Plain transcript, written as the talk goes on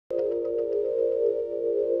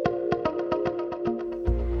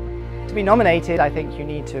To be nominated, I think you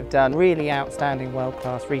need to have done really outstanding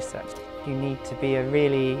world-class research. You need to be a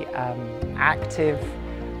really active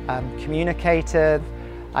communicator.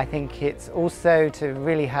 I think it's also to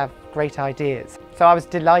really have great ideas. So I was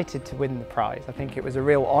delighted to win the prize. I think it was a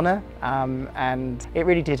real honour and it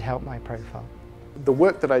really did help my profile. The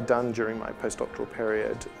work that I'd done during my postdoctoral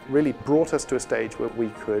period really brought us to a stage where we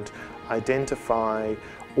could identify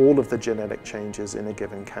all of the genetic changes in a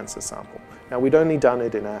given cancer sample. Now, we'd only done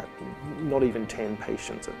it in not even 10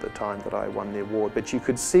 patients at the time that I won the award, but you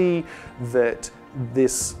could see that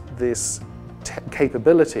this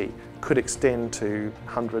capability could extend to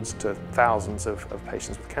hundreds to thousands of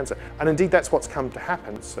patients with cancer. And indeed, that's what's come to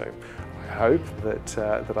happen. So I hope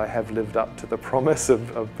that I have lived up to the promise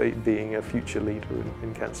of being a future leader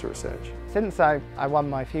in cancer research. Since I won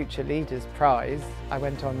my Future Leaders Prize, I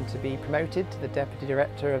went on to be promoted to the Deputy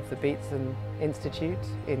Director of the Beatson Institute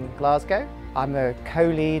in Glasgow. I'm a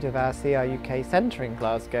co-lead of our CRUK Centre in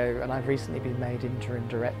Glasgow, and I've recently been made Interim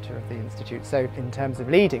Director of the Institute. So in terms of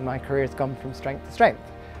leading, my career has gone from strength to strength.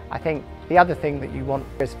 I think the other thing that you want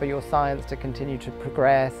is for your science to continue to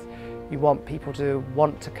progress. You want people to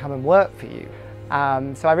want to come and work for you.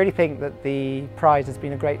 So I really think that the prize has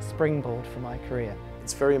been a great springboard for my career.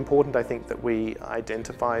 It's very important, I think, that we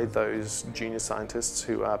identify those junior scientists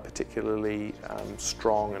who are particularly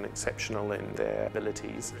strong and exceptional in their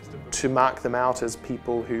abilities, to mark them out as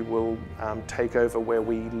people who will take over where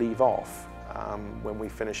we leave off. When we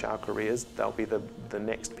finish our careers, they'll be the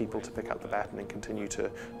next people to pick up the baton and continue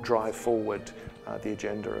to drive forward the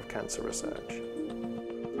agenda of cancer research.